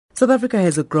South Africa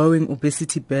has a growing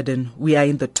obesity burden. We are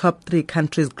in the top 3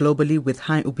 countries globally with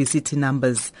high obesity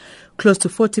numbers. Close to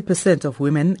 40% of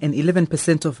women and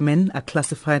 11% of men are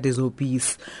classified as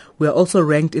obese. We are also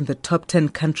ranked in the top 10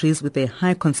 countries with a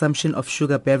high consumption of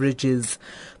sugar beverages.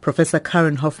 Professor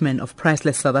Karen Hoffman of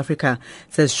Priceless South Africa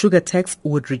says sugar tax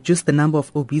would reduce the number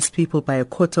of obese people by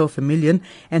 250,000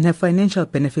 and have financial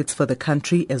benefits for the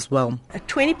country as well. A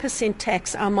 20%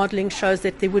 tax, our modelling shows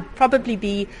that there would probably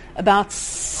be about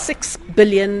 6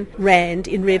 billion rand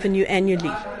in revenue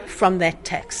annually from that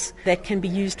tax that can be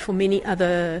used for many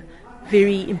other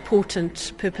very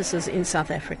important purposes in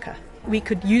South Africa. We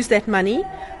could use that money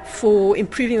for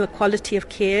improving the quality of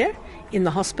care in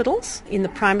the hospitals, in the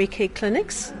primary care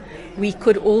clinics. We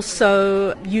could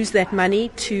also use that money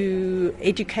to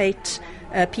educate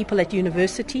people at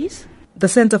universities. The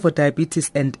Center for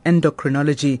Diabetes and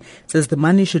Endocrinology says the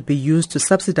money should be used to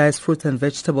subsidize fruits and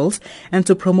vegetables and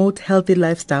to promote healthy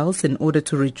lifestyles in order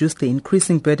to reduce the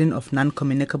increasing burden of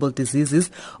non-communicable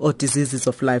diseases or diseases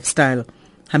of lifestyle.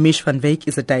 Hamish van Wyk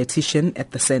is a dietitian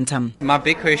at the center. My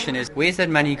big question is, where's that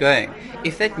money going?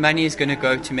 If that money is going to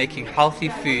go to making healthy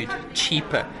food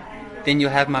cheaper, then you'll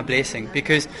have my blessing.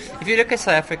 Because if you look at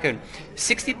South Africa,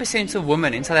 60% of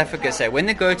women in South Africa say when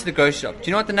they go to the grocery shop, do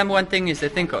you know what the number one thing is they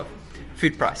think of?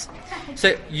 Food price.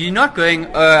 So you're not going,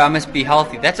 oh, I must be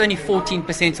healthy. That's only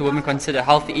 14% of women consider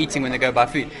healthy eating when they go buy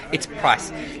food. It's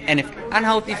price. And if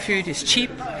unhealthy food is cheap,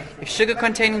 if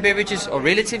sugar-containing beverages are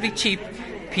relatively cheap,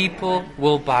 people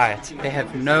will buy it. They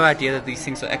have no idea that these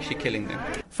things are actually killing them.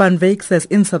 Van Wyk says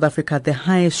in South Africa, the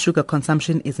highest sugar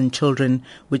consumption is in children,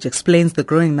 which explains the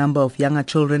growing number of younger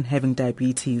children having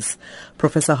diabetes.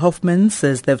 Professor Hoffman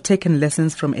says they've taken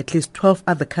lessons from at least 12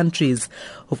 other countries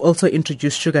who've also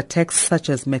introduced sugar tax, such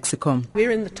as Mexico.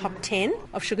 We're in the top 10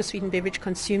 of sugar-sweetened beverage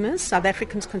consumers. South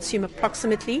Africans consume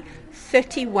approximately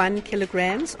 31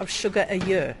 kilograms of sugar a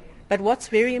year. But what's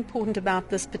very important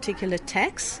about this particular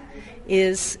tax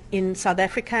is in South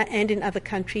Africa and in other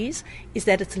countries is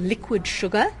that it's liquid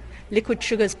sugar. Liquid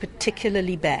sugar is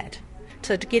particularly bad.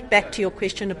 So to get back to your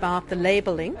question about the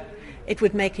labeling, it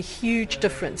would make a huge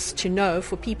difference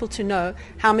for people to know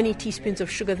how many teaspoons of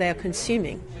sugar they are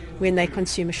consuming when they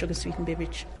consume a sugar-sweetened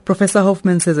beverage. Professor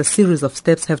Hoffman says a series of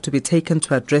steps have to be taken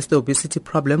to address the obesity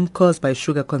problem caused by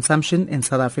sugar consumption in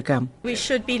South Africa. We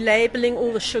should be labeling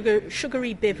all the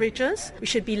sugary beverages. We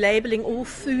should be labeling all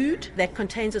food that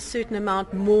contains a certain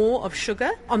amount more of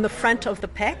sugar on the front of the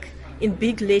pack in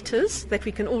big letters that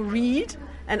we can all read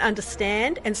and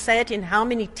understand, and say it in how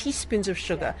many teaspoons of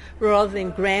sugar rather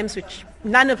than grams, which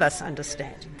none of us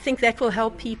understand. I think that will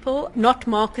help people. Not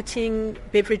marketing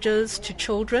beverages to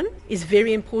children is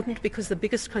very important because the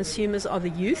biggest consumers are the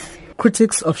youth.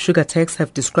 Critics of sugar tax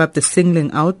have described the singling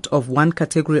out of one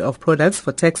category of products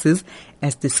for taxes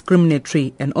as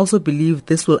discriminatory and also believe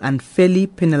this will unfairly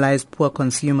penalize poor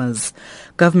consumers.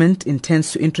 Government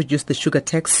intends to introduce the sugar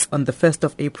tax on the 1st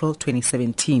of April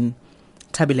 2017.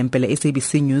 Thabile Mpele,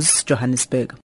 SABC News, Johannesburg.